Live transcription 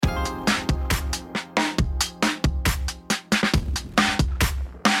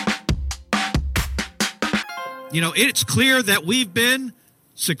It's clear that we've been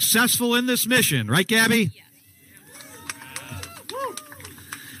successful in this mission, right, Gabby? Yes.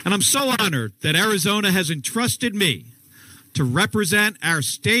 And I'm so honored that Arizona has entrusted me to represent our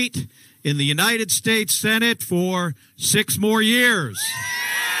state in the United States Senate for 6 more years.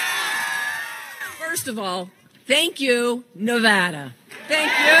 First of all, thank you, Nevada.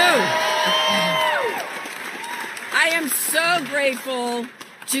 Thank you. I am so grateful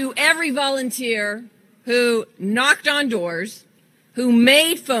to every volunteer who knocked on doors, who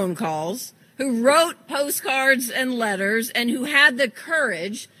made phone calls, who wrote postcards and letters, and who had the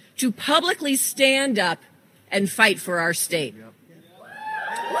courage to publicly stand up and fight for our state. Yep.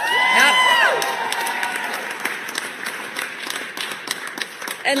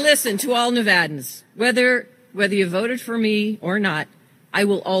 And listen, to all Nevadans, whether you voted for me or not, I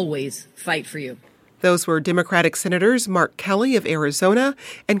will always fight for you. Those were Democratic Senators Mark Kelly of Arizona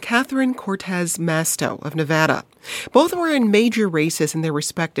and Catherine Cortez Masto of Nevada. Both were in major races in their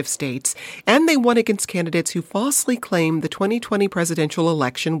respective states, and they won against candidates who falsely claimed the 2020 presidential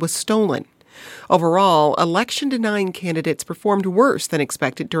election was stolen. Overall, election-denying candidates performed worse than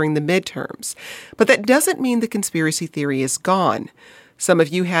expected during the midterms. But that doesn't mean the conspiracy theory is gone. Some of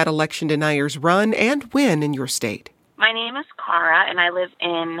you had election deniers run and win in your state. My name is Cara, and I live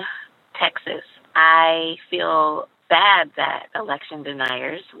in Texas. I feel bad that election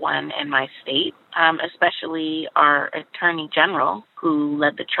deniers won in my state, especially our Attorney General, who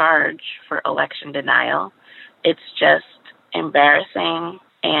led the charge for election denial. It's just embarrassing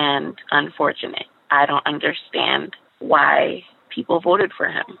and unfortunate. I don't understand why people voted for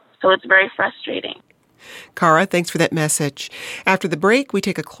him. So it's very frustrating. Cara, thanks for that message. After the break, we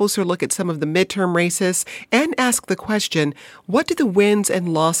take a closer look at some of the midterm races and ask the question, what do the wins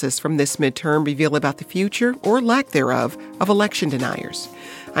and losses from this midterm reveal about the future, or lack thereof, of election deniers?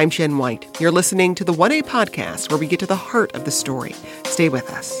 I'm Jen White. You're listening to the 1A podcast, where we get to the heart of the story. Stay with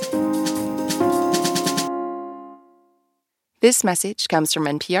us. This message comes from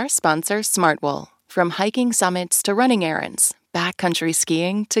NPR sponsor Smartwool. From hiking summits to running errands, backcountry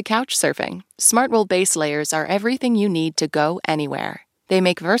skiing to couch surfing, Smartwool base layers are everything you need to go anywhere. They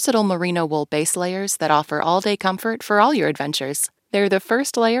make versatile merino wool base layers that offer all-day comfort for all your adventures. They're the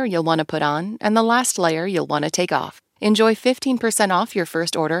first layer you'll want to put on and the last layer you'll want to take off. Enjoy 15% off your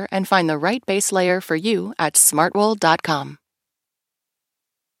first order and find the right base layer for you at smartwool.com.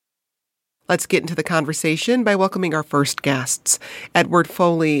 Let's get into the conversation by welcoming our first guests. Edward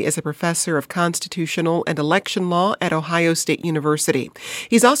Foley is a professor of constitutional and election law at Ohio State University.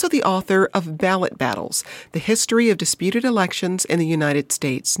 He's also the author of Ballot Battles, The History of Disputed Elections in the United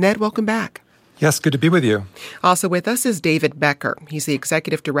States. Ned, welcome back. Yes, good to be with you. Also with us is David Becker. He's the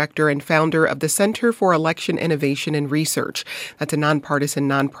executive director and founder of the Center for Election Innovation and Research. That's a nonpartisan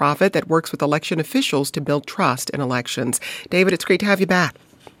nonprofit that works with election officials to build trust in elections. David, it's great to have you back.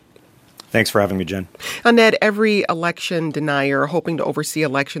 Thanks for having me, Jen. Ned, every election denier hoping to oversee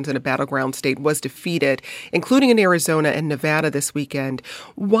elections in a battleground state was defeated, including in Arizona and Nevada this weekend.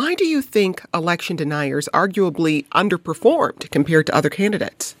 Why do you think election deniers arguably underperformed compared to other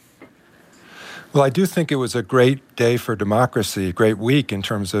candidates? Well, I do think it was a great day for democracy, a great week in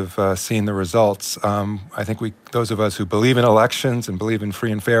terms of seeing the results. I think those of us who believe in elections and believe in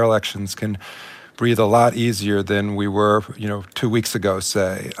free and fair elections can breathe a lot easier than we were, 2 weeks ago,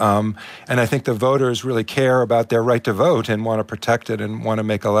 say. And I think the voters really care about their right to vote and want to protect it and want to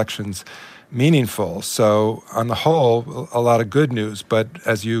make elections meaningful. So on the whole, a lot of good news. But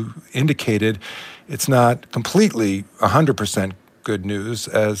as you indicated, it's not completely 100% good news.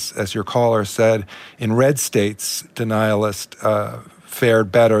 As your caller said, in red states, denialists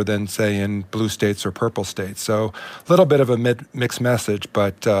fared better than, say, in blue states or purple states. So a little bit of a mixed message,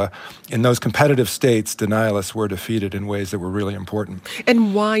 but in those competitive states, denialists were defeated in ways that were really important.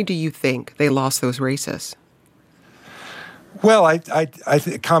 And why do you think they lost those races? Well, I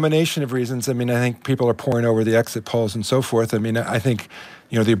think a combination of reasons. I think people are poring over the exit polls and so forth. I think,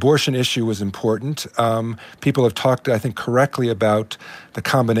 the abortion issue was important. People have talked, I think, correctly about the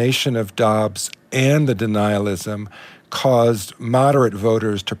combination of Dobbs and the denialism caused moderate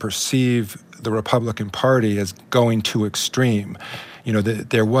voters to perceive the Republican Party as going too extreme.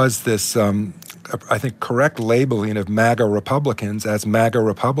 There was this, I think, correct labeling of MAGA Republicans as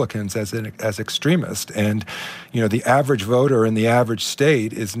extremist. And, the average voter in the average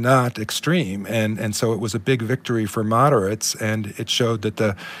state is not extreme. And so it was a big victory for moderates, and it showed that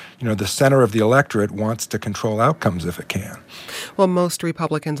the center of the electorate wants to control outcomes if it can. Well, most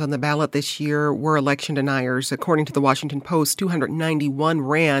Republicans on the ballot this year were election deniers. According to the Washington Post, 291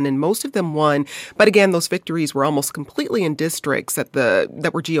 ran, and most of them won. But again, those victories were almost completely in districts that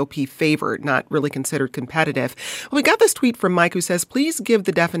were GOP favored, not really really considered competitive. Well, we got this tweet from Mike who says, please give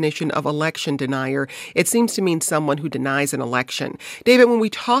the definition of election denier. It seems to mean someone who denies an election. David, when we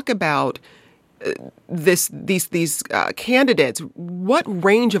talk about these candidates, what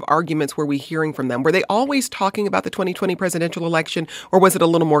range of arguments were we hearing from them? Were they always talking about the 2020 presidential election, or was it a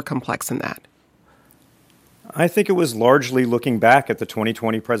little more complex than that? I think it was largely looking back at the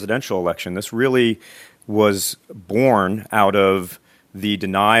 2020 presidential election. This really was born out of the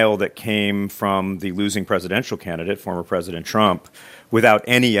denial that came from the losing presidential candidate, former President Trump, without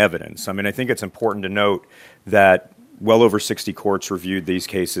any evidence. I mean, I think it's important to note that well over 60 courts reviewed these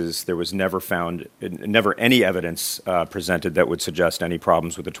cases. There was never any evidence presented that would suggest any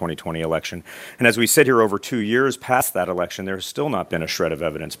problems with the 2020 election. And as we sit here over 2 years past that election, there has still not been a shred of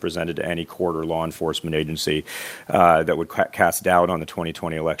evidence presented to any court or law enforcement agency that would cast doubt on the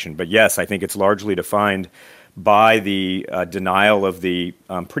 2020 election. But yes, I think it's largely defined by the denial of the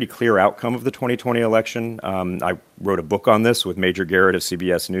pretty clear outcome of the 2020 election. I wrote a book on this with Major Garrett of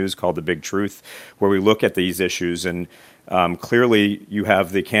CBS News called The Big Truth, where we look at these issues. And clearly you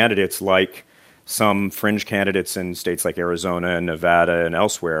have the candidates like some fringe candidates in states like Arizona and Nevada and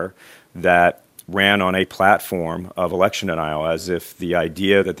elsewhere that ran on a platform of election denial, as if the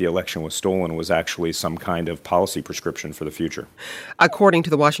idea that the election was stolen was actually some kind of policy prescription for the future. According to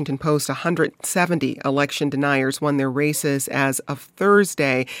the Washington Post, 170 election deniers won their races as of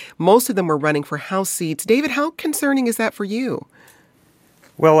Thursday. Most of them were running for House seats. David, how concerning is that for you?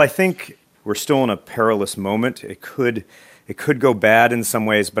 Well, I think we're still in a perilous moment. It could go bad in some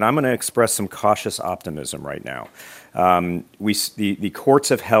ways, but I'm going to express some cautious optimism right now. The courts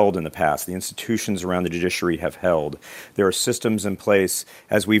have held in the past. The institutions around the judiciary have held. There are systems in place.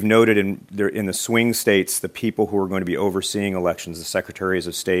 As we've noted in the swing states, the people who are going to be overseeing elections, the secretaries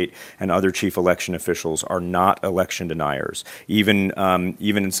of state and other chief election officials, are not election deniers. Even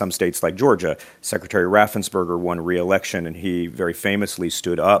in some states like Georgia, Secretary Raffensperger won re-election, and he very famously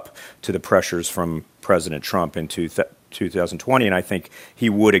stood up to the pressures from President Trump in 2020, and I think he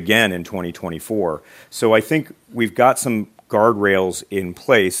would again in 2024. So I think we've got some guardrails in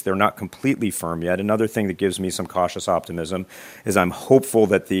place. They're not completely firm yet. Another thing that gives me some cautious optimism is I'm hopeful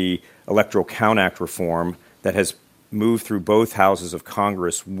that the Electoral Count Act reform that has moved through both houses of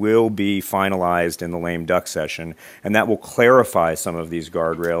Congress will be finalized in the lame duck session, and that will clarify some of these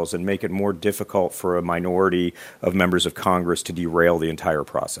guardrails and make it more difficult for a minority of members of Congress to derail the entire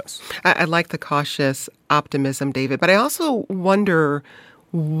process. I like the cautious optimism, David, but I also wonder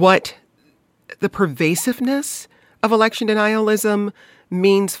what the pervasiveness of election denialism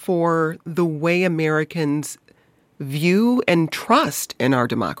means for the way Americans view and trust in our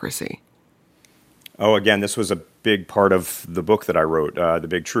democracy. Oh, again, this was a big part of the book that I wrote, The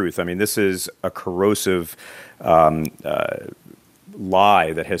Big Truth. I mean, this is a corrosive lie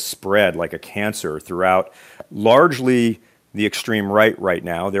that has spread like a cancer throughout largely the extreme right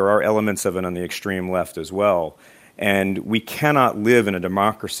now. There are elements of it on the extreme left as well. And we cannot live in a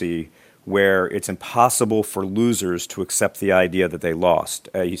democracy where it's impossible for losers to accept the idea that they lost.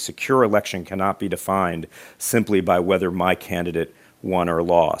 A secure election cannot be defined simply by whether my candidate won or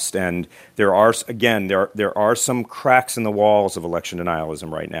lost. And there are some cracks in the walls of election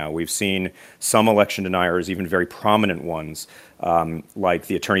denialism right now. We've seen some election deniers, even very prominent ones, like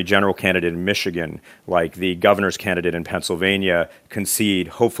the Attorney General candidate in Michigan, like the governor's candidate in Pennsylvania, concede.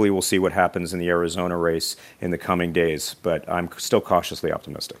 Hopefully we'll see what happens in the Arizona race in the coming days, but I'm still cautiously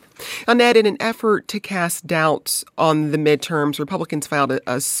optimistic. Ned, in an effort to cast doubts on the midterms, Republicans filed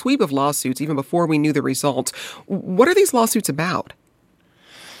a sweep of lawsuits even before we knew the results. What are these lawsuits about?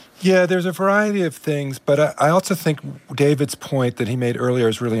 Yeah, there's a variety of things, but I also think David's point that he made earlier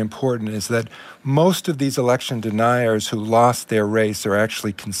is really important, is that most of these election deniers who lost their race are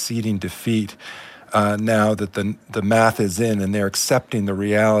actually conceding defeat now that the math is in, and they're accepting the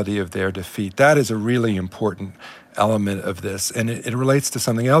reality of their defeat. That is a really important element of this. And it relates to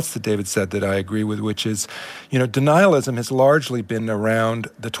something else that David said that I agree with, which is, denialism has largely been around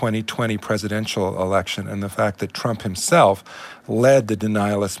the 2020 presidential election and the fact that Trump himself led the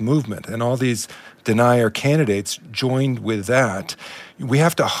denialist movement. And all these denier candidates joined with that. We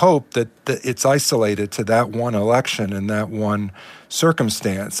have to hope that it's isolated to that one election and that one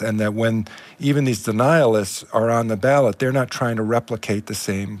circumstance, and that when even these denialists are on the ballot, they're not trying to replicate the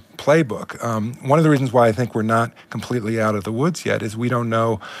same playbook. One of the reasons why I think we're not completely out of the woods yet is we don't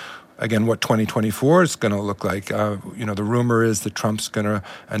know, again, what 2024 is going to look like. The rumor is that Trump's going to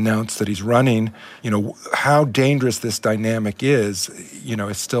announce that he's running. How dangerous this dynamic is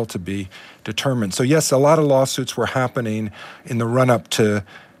still to be determined. So yes, a lot of lawsuits were happening in the run-up to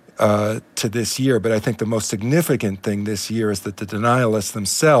to this year. But I think the most significant thing this year is that the denialists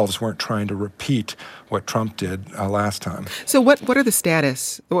themselves weren't trying to repeat what Trump did last time. So what's the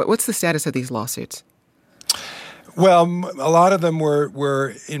status of these lawsuits? Well, a lot of them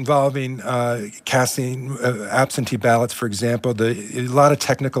were involving casting absentee ballots, for example. A lot of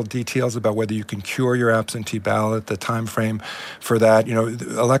technical details about whether you can cure your absentee ballot, the time frame for that.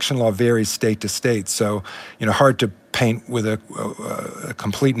 Election law varies state to state, so hard to paint with a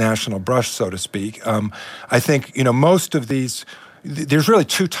complete national brush, so to speak. I think most of these. There's really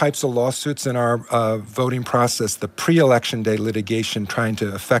two types of lawsuits in our voting process: the pre-election day litigation trying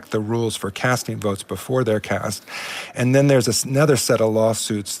to affect the rules for casting votes before they're cast, and then there's another set of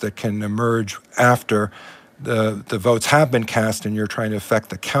lawsuits that can emerge after the votes have been cast and you're trying to affect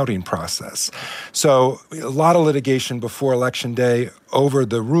the counting process. So a lot of litigation before Election Day over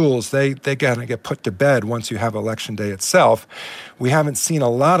the rules, they gotta get put to bed once you have Election Day itself. We haven't seen a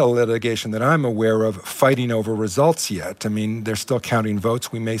lot of litigation that I'm aware of fighting over results yet. I mean, they're still counting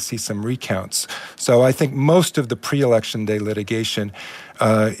votes. We may see some recounts. So I think most of the pre-Election Day litigation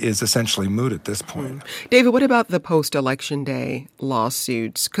is essentially moot at this point. David, what about the post-Election Day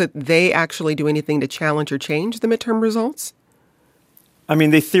lawsuits? Could they actually do anything to challenge or change the midterm results? I mean,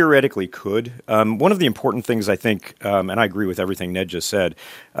 they theoretically could. One of the important things, I think, and I agree with everything Ned just said,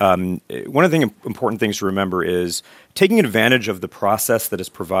 one of the important things to remember is taking advantage of the process that is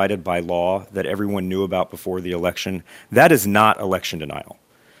provided by law that everyone knew about before the election. That is not election denial.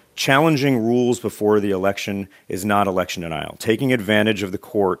 Challenging rules before the election is not election denial. Taking advantage of the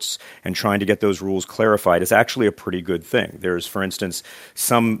courts and trying to get those rules clarified is actually a pretty good thing. There's, for instance,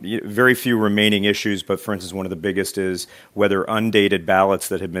 some very few remaining issues, but for instance, one of the biggest is whether undated ballots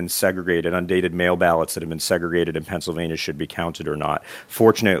that have been segregated, undated mail ballots that have been segregated in Pennsylvania should be counted or not.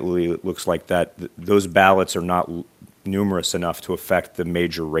 Fortunately, it looks like that those ballots are not numerous enough to affect the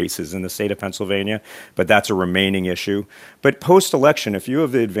major races in the state of Pennsylvania, but that's a remaining issue. But post-election, if you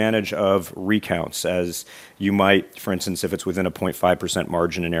have the advantage of recounts, as you might, for instance, if it's within a 0.5%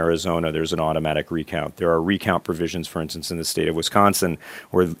 margin in Arizona, there's an automatic recount. There are recount provisions, for instance, in the state of Wisconsin,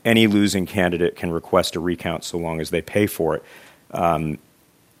 where any losing candidate can request a recount so long as they pay for it.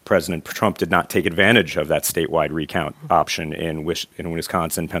 President Trump did not take advantage of that statewide recount option in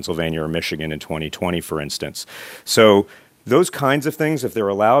Wisconsin, Pennsylvania, or Michigan in 2020, for instance. So those kinds of things, if they're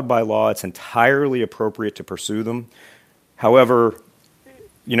allowed by law, it's entirely appropriate to pursue them. However,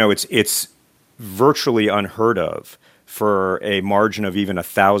 it's virtually unheard of for a margin of even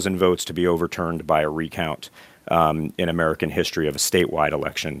 1,000 votes to be overturned by a recount in American history of a statewide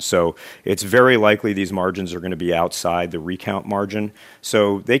election. So it's very likely these margins are going to be outside the recount margin.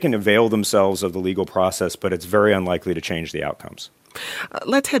 So they can avail themselves of the legal process, but it's very unlikely to change the outcomes.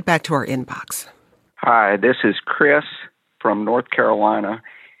 Let's head back to our inbox. Hi, this is Chris from North Carolina,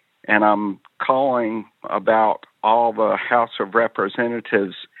 and I'm calling about all the House of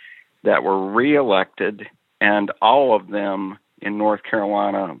Representatives that were reelected, and all of them in North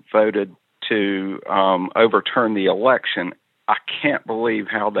Carolina voted to overturn the election. I can't believe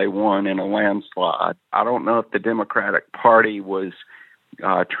how they won in a landslide. I don't know if the Democratic Party was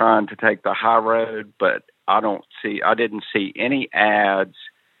trying to take the high road, but I didn't see any ads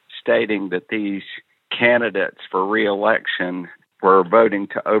stating that these candidates for re-election were voting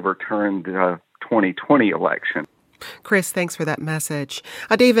to overturn the 2020 election. Chris, thanks for that message.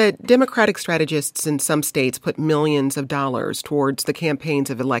 David, Democratic strategists in some states put millions of dollars towards the campaigns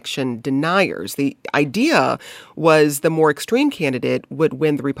of election deniers. The idea was the more extreme candidate would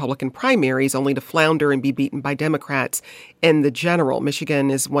win the Republican primaries, only to flounder and be beaten by Democrats in the general. Michigan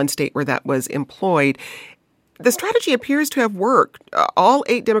is one state where that was employed. The strategy appears to have worked. All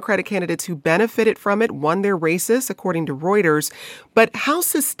 8 Democratic candidates who benefited from it won their races, according to Reuters. But how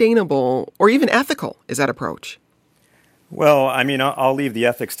sustainable or even ethical is that approach? Well, I mean, I'll leave the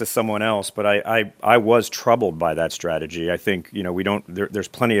ethics to someone else, but I was troubled by that strategy. I think, there's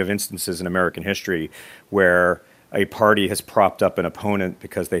plenty of instances in American history where a party has propped up an opponent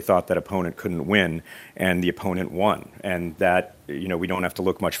because they thought that opponent couldn't win, and the opponent won. And that, we don't have to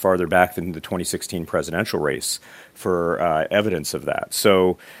look much farther back than the 2016 presidential race for evidence of that.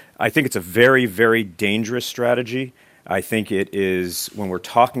 So I think it's a very, very dangerous strategy. I think it is, when we're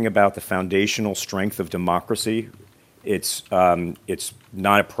talking about the foundational strength of democracy, it's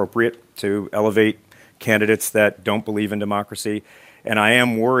not appropriate to elevate candidates that don't believe in democracy. And I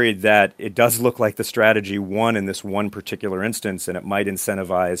am worried that it does look like the strategy won in this one particular instance, and it might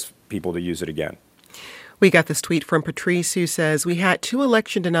incentivize people to use it again. We got this tweet from Patrice who says, we had 2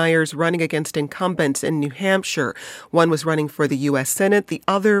 election deniers running against incumbents in New Hampshire. One was running for the U.S. Senate, the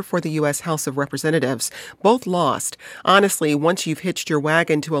other for the U.S. House of Representatives. Both lost. Honestly, once you've hitched your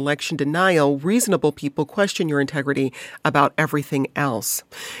wagon to election denial, reasonable people question your integrity about everything else.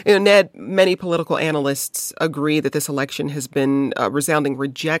 Ned, many political analysts agree that this election has been a resounding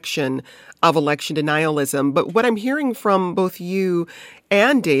rejection of election denialism. But what I'm hearing from both you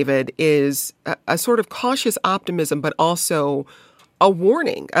and David is a sort of cautious optimism, but also a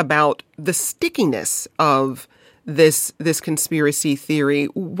warning about the stickiness of this conspiracy theory.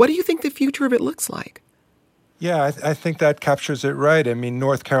 What do you think the future of it looks like? Yeah, I think that captures it right. I mean,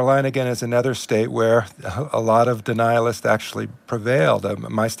 North Carolina, again, is another state where a lot of denialists actually prevailed.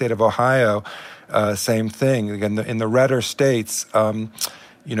 My state of Ohio, same thing. Again, in the redder states,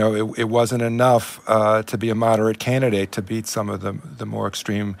 it wasn't enough to be a moderate candidate to beat some of the more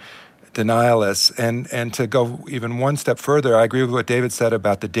extreme denialists. And to go even one step further, I agree with what David said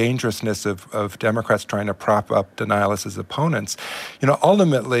about the dangerousness of Democrats trying to prop up denialists as opponents.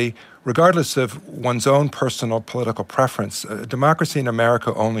 Ultimately, regardless of one's own personal political preference, democracy in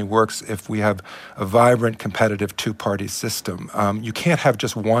America only works if we have a vibrant, competitive two-party system. You can't have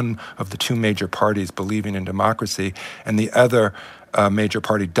just one of the 2 major parties believing in democracy and the other major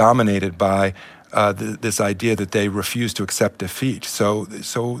party dominated by this idea that they refuse to accept defeat. So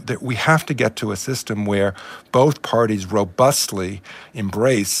that we have to get to a system where both parties robustly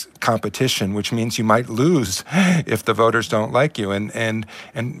embrace competition, which means you might lose if the voters don't like you. And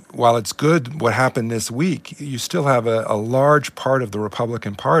while it's good what happened this week, you still have a large part of the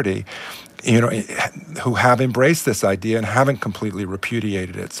Republican Party who have embraced this idea and haven't completely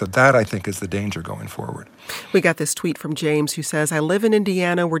repudiated it. So that, I think, is the danger going forward. We got this tweet from James who says, I live in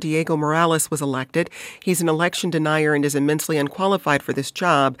Indiana where Diego Morales was elected. He's an election denier and is immensely unqualified for this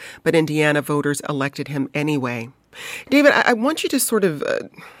job, but Indiana voters elected him anyway. David, I want you to sort of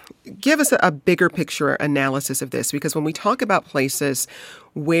give us a bigger picture analysis of this, because when we talk about places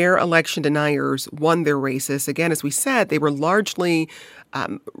where election deniers won their races, again, as we said, they were largely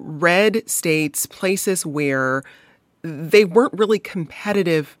red states, places where they weren't really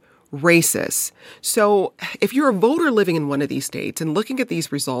competitive races. So if you're a voter living in one of these states and looking at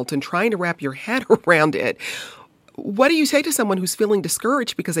these results and trying to wrap your head around it, what do you say to someone who's feeling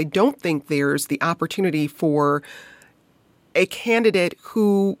discouraged because they don't think there's the opportunity for a candidate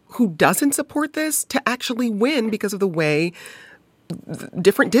who doesn't support this to actually win because of the way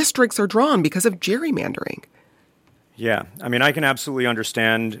different districts are drawn because of gerrymandering? Yeah, I mean, I can absolutely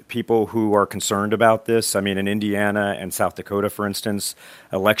understand people who are concerned about this. I mean, in Indiana and South Dakota, for instance,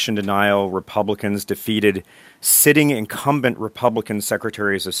 election denial, Republicans defeated sitting incumbent Republican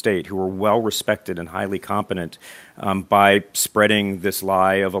secretaries of state who were well respected and highly competent by spreading this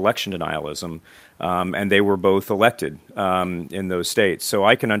lie of election denialism. And they were both elected in those states. So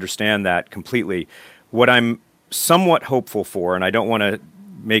I can understand that completely. What I'm somewhat hopeful for, and I don't want to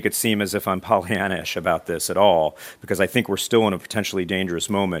make it seem as if I'm Pollyannish about this at all, because I think we're still in a potentially dangerous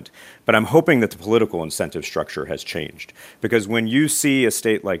moment. But I'm hoping that the political incentive structure has changed. Because when you see a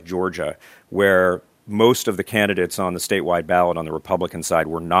state like Georgia, where most of the candidates on the statewide ballot on the Republican side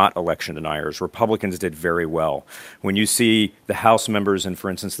were not election deniers, Republicans did very well. When you see the House members in, for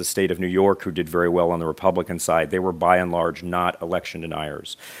instance, the state of New York who did very well on the Republican side, they were by and large not election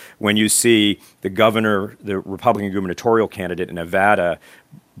deniers. When you see the governor, the Republican gubernatorial candidate in Nevada,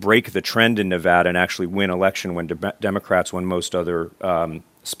 break the trend in Nevada and actually win election when Democrats won most other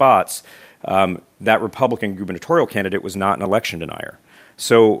spots, that Republican gubernatorial candidate was not an election denier.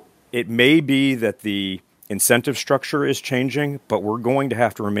 So it may be that the incentive structure is changing, but we're going to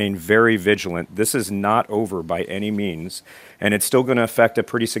have to remain very vigilant. This is not over by any means, and it's still going to affect a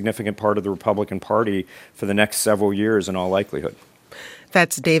pretty significant part of the Republican Party for the next several years in all likelihood.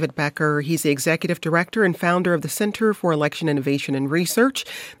 That's David Becker. He's the executive director and founder of the Center for Election Innovation and Research.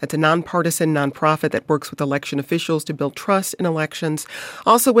 That's a nonpartisan nonprofit that works with election officials to build trust in elections.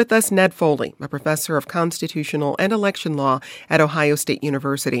 Also with us, Ned Foley, a professor of constitutional and election law at Ohio State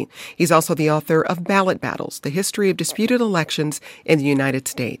University. He's also the author of Ballot Battles, The History of Disputed Elections in the United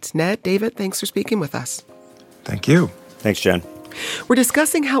States. Ned, David, thanks for speaking with us. Thank you. Thanks, Jen. We're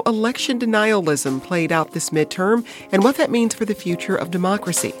discussing how election denialism played out this midterm and what that means for the future of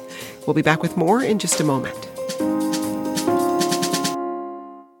democracy. We'll be back with more in just a moment.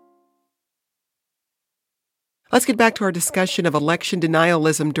 Let's get back to our discussion of election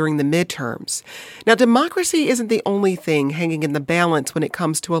denialism during the midterms. Now, democracy isn't the only thing hanging in the balance when it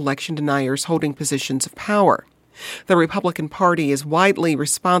comes to election deniers holding positions of power. The Republican Party is widely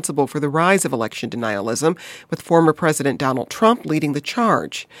responsible for the rise of election denialism, with former President Donald Trump leading the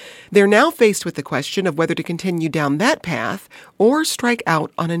charge. They're now faced with the question of whether to continue down that path or strike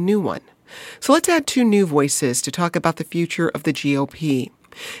out on a new one. So let's add two new voices to talk about the future of the GOP.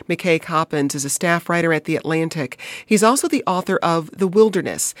 McKay Coppins is a staff writer at The Atlantic. He's also the author of The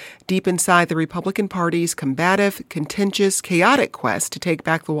Wilderness, deep inside the Republican Party's combative, contentious, chaotic quest to take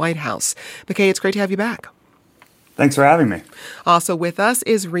back the White House. McKay, it's great to have you back. Thanks for having me. Also with us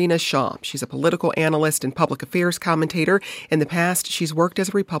is Rena Shaw. She's a political analyst and public affairs commentator. In the past, she's worked as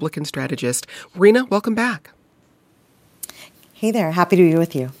a Republican strategist. Rena, welcome back. Hey there. Happy to be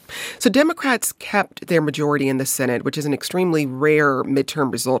with you. So Democrats kept their majority in the Senate, which is an extremely rare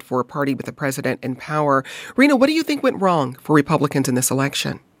midterm result for a party with a president in power. Rena, what do you think went wrong for Republicans in this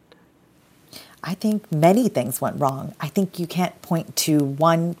election? I think many things went wrong. I think you can't point to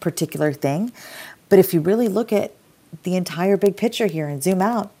one particular thing. But if you really look at the entire big picture here and zoom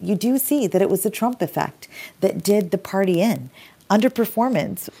out, you do see that it was the Trump effect that did the party in.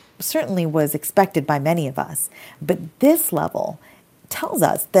 Underperformance certainly was expected by many of us, but this level tells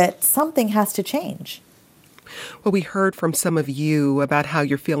us that something has to change. Well, we heard from some of you about how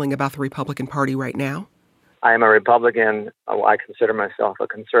you're feeling about the Republican Party right now. I am a Republican. I consider myself a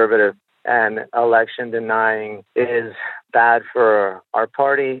conservative, and election denying is bad for our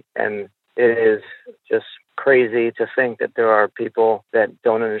party, and it is just crazy to think that there are people that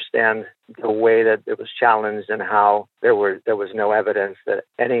don't understand the way that it was challenged and how there was no evidence that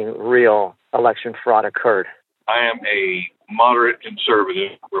any real election fraud occurred. I am a moderate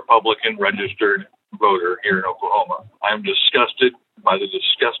conservative Republican registered voter here in Oklahoma. I am disgusted by the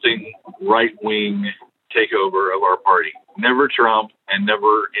disgusting right-wing takeover of our party. Never Trump and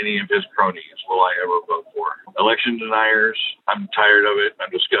never any of his cronies will I ever vote for. Election deniers, I'm tired of it. I'm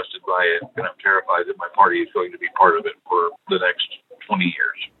disgusted by it, and I'm terrified that my party is going to be part of it for the next 20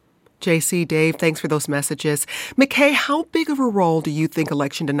 years. JC, Dave, thanks for those messages. McKay, how big of a role do you think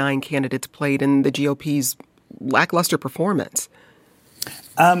election-denying candidates played in the GOP's lackluster performance?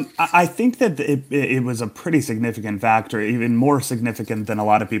 I think that it was a pretty significant factor, even more significant than a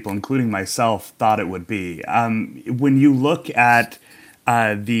lot of people, including myself, thought it would be. When you look at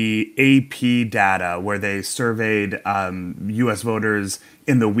the AP data, where they surveyed U.S. voters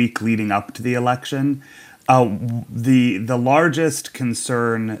in the week leading up to the election, the largest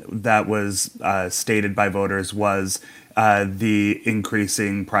concern that was stated by voters was the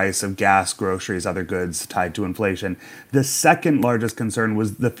increasing price of gas, groceries, other goods tied to inflation. The second largest concern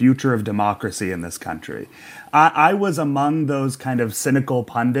was the future of democracy in this country. I was among those kind of cynical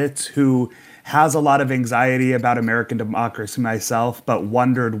pundits who has a lot of anxiety about American democracy myself, but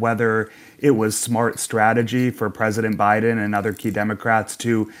wondered whether it was smart strategy for President Biden and other key Democrats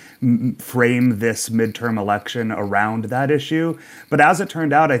to frame this midterm election around that issue. But as it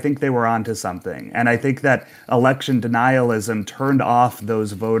turned out, I think they were onto something. And I think that election denialism turned off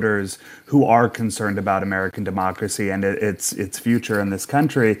those voters who are concerned about American democracy and its future in this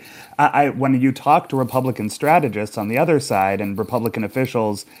country. When you talk to Republican strategists on the other side and Republican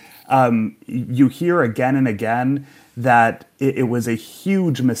officials, you hear again and again that it was a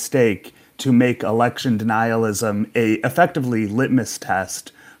huge mistake to make election denialism a effectively litmus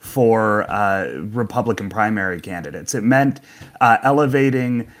test for Republican primary candidates. It meant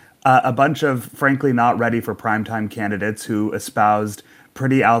elevating a bunch of, frankly, not ready for primetime candidates who espoused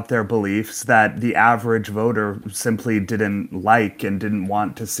pretty out there beliefs that the average voter simply didn't like and didn't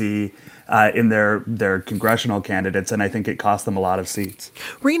want to see in their congressional candidates, and I think it cost them a lot of seats.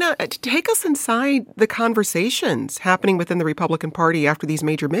 Rena, take us inside the conversations happening within the Republican Party after these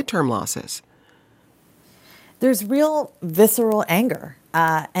major midterm losses. There's real visceral anger,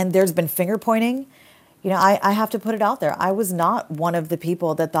 and there's been finger pointing. You know, I have to put it out there. I was not one of the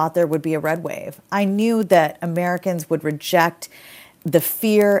people that thought there would be a red wave. I knew that Americans would reject the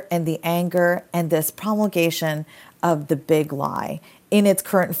fear and the anger and this promulgation of the big lie. In its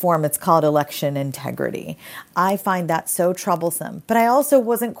current form, it's called election integrity. I find that so troublesome. But I also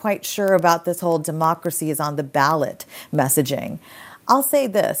wasn't quite sure about this whole democracy is on the ballot messaging. I'll say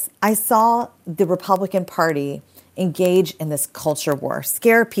this. I saw the Republican Party engage in this culture war,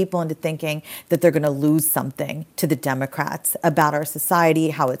 scare people into thinking that they're going to lose something to the Democrats about our society,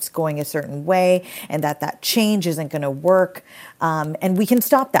 how it's going a certain way, and that change isn't going to work. And we can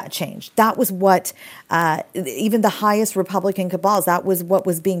stop that change. That was what, even the highest Republican cabals, that was what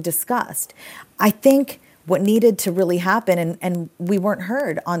was being discussed. I think what needed to really happen, and we weren't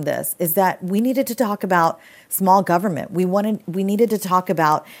heard on this, is that we needed to talk about small government. We needed to talk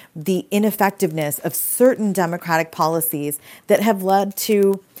about the ineffectiveness of certain Democratic policies that have led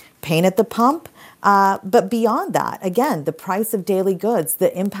to pain at the pump, But beyond that, again, the price of daily goods,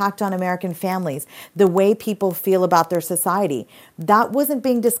 the impact on American families, the way people feel about their society, that wasn't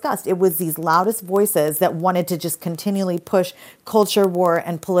being discussed. It was these loudest voices that wanted to just continually push culture war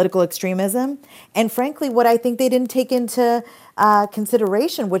and political extremism. And frankly, what I think they didn't take into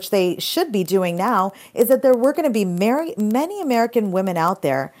consideration, which they should be doing now, is that there were going to be many American women out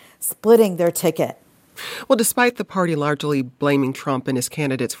there splitting their ticket. Well, despite the party largely blaming Trump and his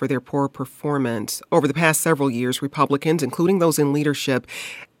candidates for their poor performance, over the past several years, Republicans, including those in leadership,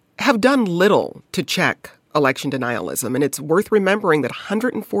 have done little to check election denialism. And it's worth remembering that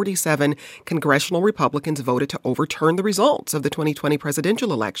 147 congressional Republicans voted to overturn the results of the 2020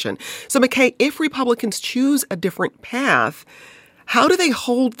 presidential election. So, McKay, if Republicans choose a different path, how do they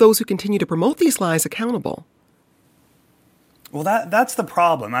hold those who continue to promote these lies accountable? Well, that's the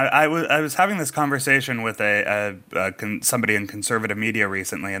problem. I was having this conversation with somebody in conservative media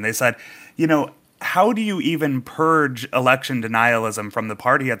recently, and they said, how do you even purge election denialism from the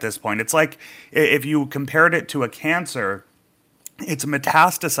party at this point? It's like if you compared it to a cancer, it's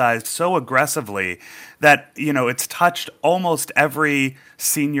metastasized so aggressively that, it's touched almost every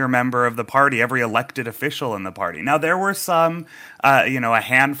senior member of the party, every elected official in the party. Now, there were some, a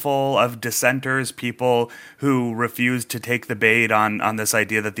handful of dissenters, people who refused to take the bait on this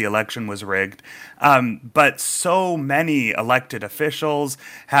idea that the election was rigged. But so many elected officials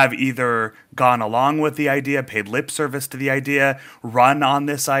have either gone along with the idea, paid lip service to the idea, run on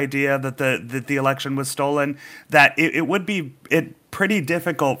this idea that the election was stolen, that it would be pretty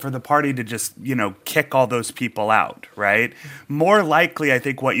difficult for the party to just, kick all those people out, right? More likely, I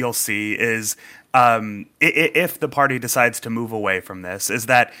think what you'll see is if the party decides to move away from this, is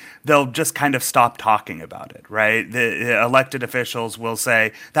that they'll just kind of stop talking about it, right? The elected officials will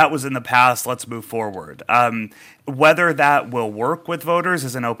say, that was in the past, let's move forward. Whether that will work with voters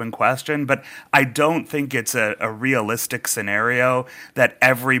is an open question, but I don't think it's a realistic scenario that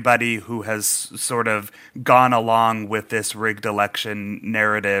everybody who has sort of gone along with this rigged election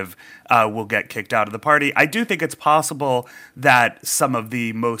narrative will get kicked out of the party. I do think it's possible that some of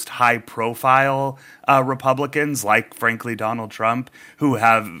the most high-profile Republicans, like, frankly, Donald Trump, who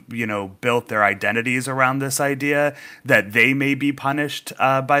have, built their identities around this idea, that they may be punished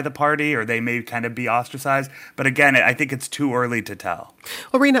by the party or they may kind of be ostracized. But again, I think it's too early to tell.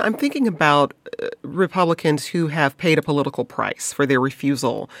 Well, Rena, I'm thinking about Republicans who have paid a political price for their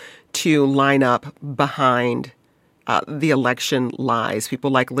refusal to line up behind the election lies.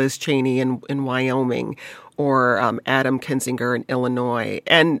 People like Liz Cheney in Wyoming or Adam Kinzinger in Illinois.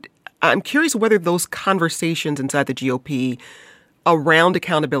 And I'm curious whether those conversations inside the GOP around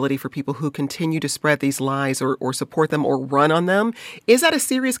accountability for people who continue to spread these lies or support them or run on them, is that a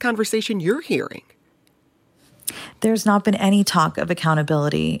serious conversation you're hearing? There's not been any talk of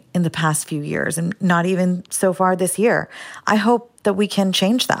accountability in the past few years, and not even so far this year. I hope that we can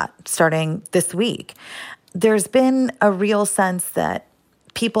change that starting this week. There's been a real sense that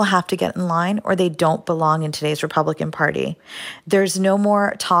people have to get in line or they don't belong in today's Republican Party. There's no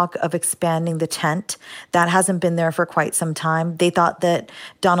more talk of expanding the tent. That hasn't been there for quite some time. They thought that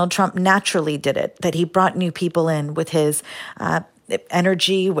Donald Trump naturally did it, that he brought new people in with his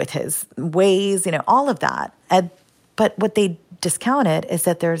energy, with his ways, all of that. But what they discounted is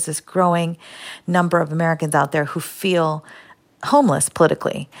that there's this growing number of Americans out there who feel homeless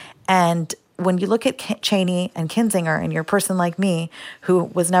politically. And when you look at Cheney and Kinzinger and you're a person like me who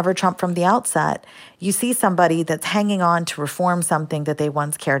was never Trump from the outset, you see somebody that's hanging on to reform something that they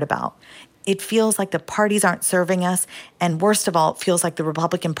once cared about. It feels like the parties aren't serving us. And worst of all, it feels like the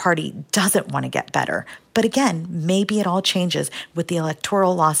Republican Party doesn't want to get better. But again, maybe it all changes with the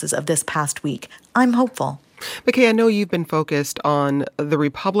electoral losses of this past week. I'm hopeful. McKay, I know you've been focused on the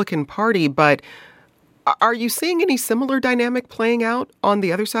Republican Party, but are you seeing any similar dynamic playing out on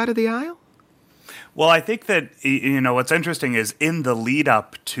the other side of the aisle? Well, I think that, what's interesting is in the lead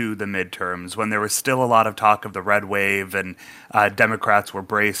up to the midterms, when there was still a lot of talk of the red wave and Democrats were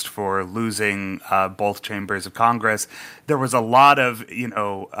braced for losing both chambers of Congress, there was a lot of,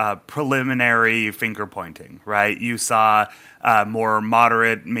 preliminary finger pointing, right? You saw more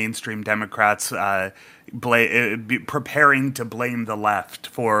moderate mainstream Democrats preparing to blame the left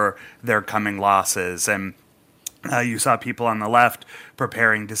for their coming losses. And you saw people on the left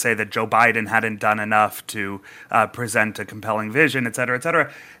preparing to say that Joe Biden hadn't done enough to present a compelling vision, et cetera, et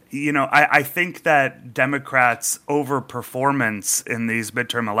cetera. I think that Democrats' overperformance in these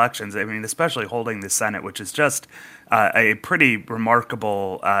midterm elections, especially holding the Senate, which is just a pretty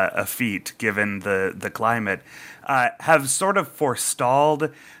remarkable feat given the climate, have sort of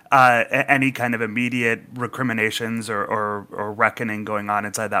forestalled any kind of immediate recriminations or reckoning going on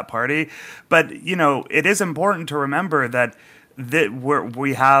inside that party. But, it is important to remember that we're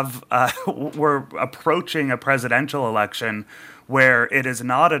approaching a presidential election where it is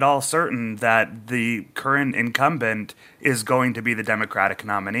not at all certain that the current incumbent is going to be the Democratic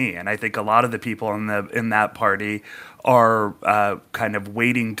nominee. And I think a lot of the people in that party are kind of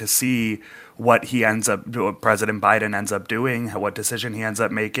waiting to see what President Biden ends up doing, what decision he ends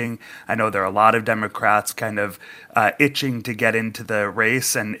up making. I know there are a lot of Democrats kind of itching to get into the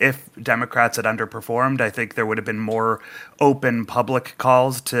race. And if Democrats had underperformed, I think there would have been more open public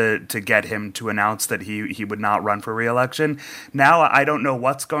calls to get him to announce that he would not run for re-election. Now, I don't know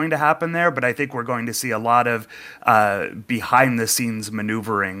what's going to happen there, but I think we're going to see a lot of behind-the-scenes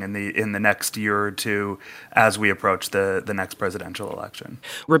maneuvering in the next year or two as we approach the next presidential election.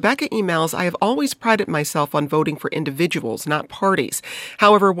 Rebecca emails, I have always prided myself on voting for individuals, not parties.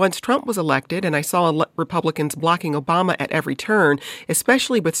 However, once Trump was elected and I saw Republicans blocking Obama at every turn,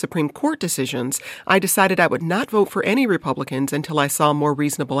 especially with Supreme Court decisions, I decided I would not vote for any Republicans until I saw more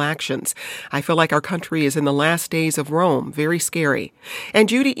reasonable actions. I feel like our country is in the last days of Rome. Very scary. And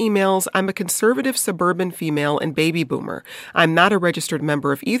Judy emails, I'm a conservative suburban female and baby boomer. I'm not a registered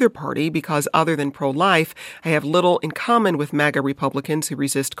member of either party because other than pro-life, I have little in common with MAGA Republicans who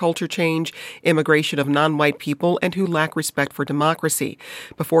resist culture change, immigration of non-white people, and who lack respect for democracy.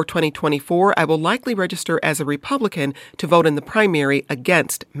 Before 2024, I will likely register as a Republican to vote in the primary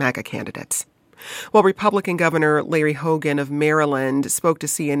against MAGA candidates. Well, Republican Governor Larry Hogan of Maryland spoke to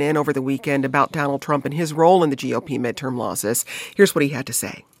CNN over the weekend about Donald Trump and his role in the GOP midterm losses. Here's what he had to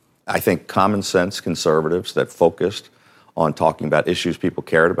say. I think common sense conservatives that focused on talking about issues people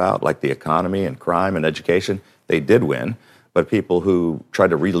cared about, like the economy and crime and education, they did win. But people who tried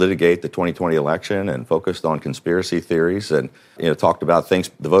to relitigate the 2020 election and focused on conspiracy theories and talked about things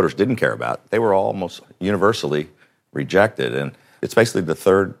the voters didn't care about, they were almost universally rejected. And it's basically the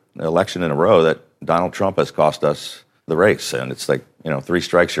third election in a row that Donald Trump has cost us the race. And it's like, 3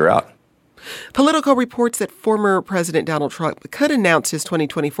 strikes, you're out. Politico reports that former President Donald Trump could announce his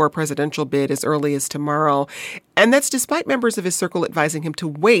 2024 presidential bid as early as tomorrow. And that's despite members of his circle advising him to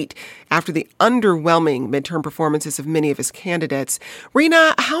wait after the underwhelming midterm performances of many of his candidates.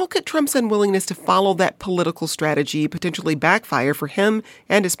 Rena, how could Trump's unwillingness to follow that political strategy potentially backfire for him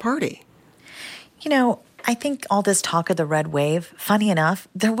and his party? I think all this talk of the red wave, funny enough,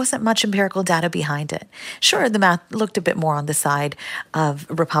 there wasn't much empirical data behind it. Sure, the math looked a bit more on the side of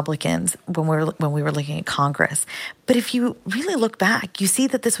Republicans when we were looking at Congress. But if you really look back, you see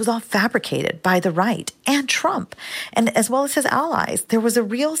that this was all fabricated by the right and Trump, and as well as his allies. There was a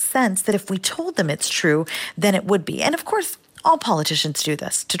real sense that if we told them it's true, then it would be. And of course, all politicians do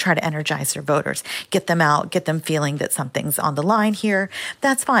this to try to energize their voters, get them out, get them feeling that something's on the line here.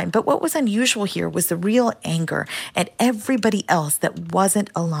 That's fine. But what was unusual here was the real anger at everybody else that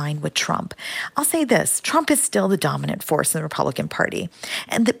wasn't aligned with Trump. I'll say this, Trump is still the dominant force in the Republican Party,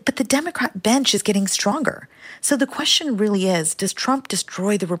 but the Democrat bench is getting stronger. So the question really is, does Trump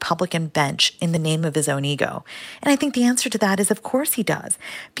destroy the Republican bench in the name of his own ego? And I think the answer to that is, of course he does,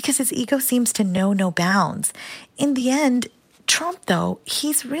 because his ego seems to know no bounds. In the end, Trump, though,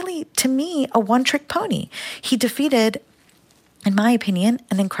 he's really, to me, a one-trick pony. He defeated, in my opinion,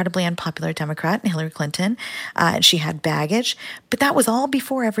 an incredibly unpopular Democrat, Hillary Clinton. She had baggage, but that was all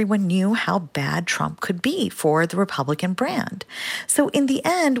before everyone knew how bad Trump could be for the Republican brand. So in the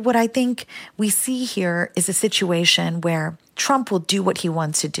end, what I think we see here is a situation where Trump will do what he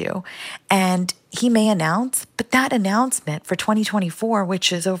wants to do, and he may announce, but that announcement for 2024,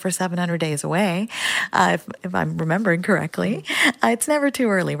 which is over 700 days away, if I'm remembering correctly, it's never too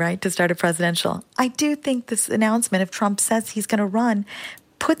early, right, to start a presidential. I do think this announcement, if Trump says he's going to run,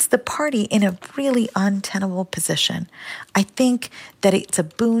 puts the party in a really untenable position. I think that it's a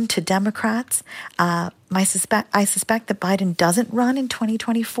boon to Democrats. I suspect that Biden doesn't run in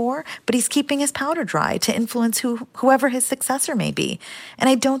 2024, but he's keeping his powder dry to influence whoever his successor may be. And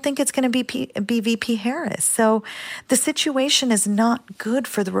I don't think it's going to be VP Harris. So the situation is not good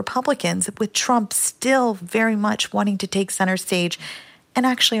for the Republicans, with Trump still very much wanting to take center stage and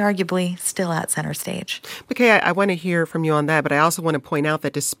actually arguably still at center stage. Okay, I want to hear from you on that, but I also want to point out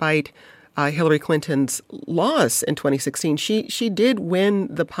that despite Hillary Clinton's loss in 2016, she did win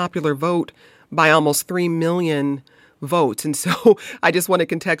the popular vote by almost 3 million votes. And so I just want to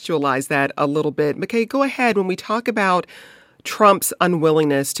contextualize that a little bit. McKay, go ahead. When we talk about Trump's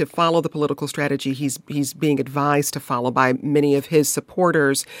unwillingness to follow the political strategy he's being advised to follow by many of his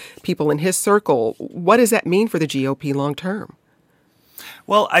supporters, people in his circle, what does that mean for the GOP long term?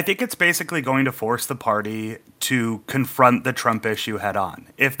 Well, I think it's basically going to force the party to confront the Trump issue head on.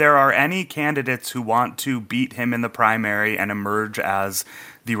 If there are any candidates who want to beat him in the primary and emerge as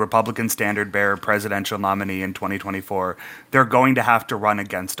the Republican standard-bearer presidential nominee in 2024, they're going to have to run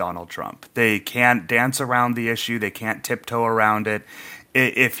against Donald Trump. They can't dance around the issue. They can't tiptoe around it.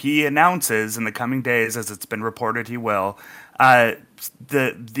 If he announces in the coming days, as it's been reported he will,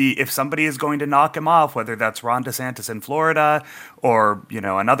 if somebody is going to knock him off, whether that's Ron DeSantis in Florida or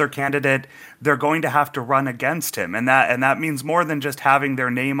another candidate, they're going to have to run against him, and that means more than just having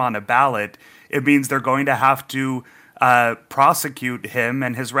their name on a ballot. It means they're going to have to prosecute him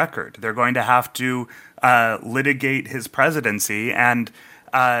and his record. They're going to have to litigate his presidency, and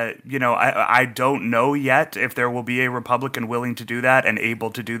I don't know yet if there will be a Republican willing to do that and able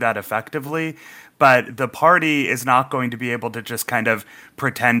to do that effectively. But the party is not going to be able to just kind of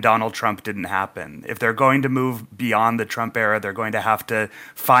pretend Donald Trump didn't happen. If they're going to move beyond the Trump era, they're going to have to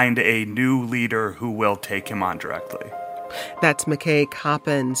find a new leader who will take him on directly. That's McKay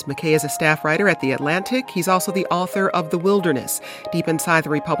Coppins. McKay is a staff writer at The Atlantic. He's also the author of The Wilderness, deep inside the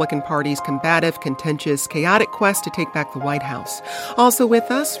Republican Party's combative, contentious, chaotic quest to take back the White House. Also with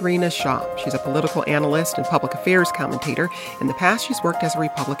us, Rena Shah. She's a political analyst and public affairs commentator. In the past, she's worked as a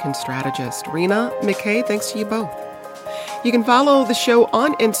Republican strategist. Rena, McKay, thanks to you both. You can follow the show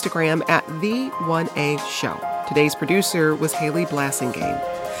on Instagram at The1A Show. Today's producer was Haley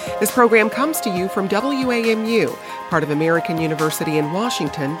Blassingame. This program comes to you from WAMU, part of American University in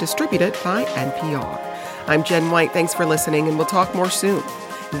Washington, distributed by NPR. I'm Jen White. Thanks for listening, and we'll talk more soon.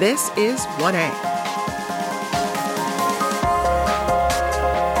 This is 1A.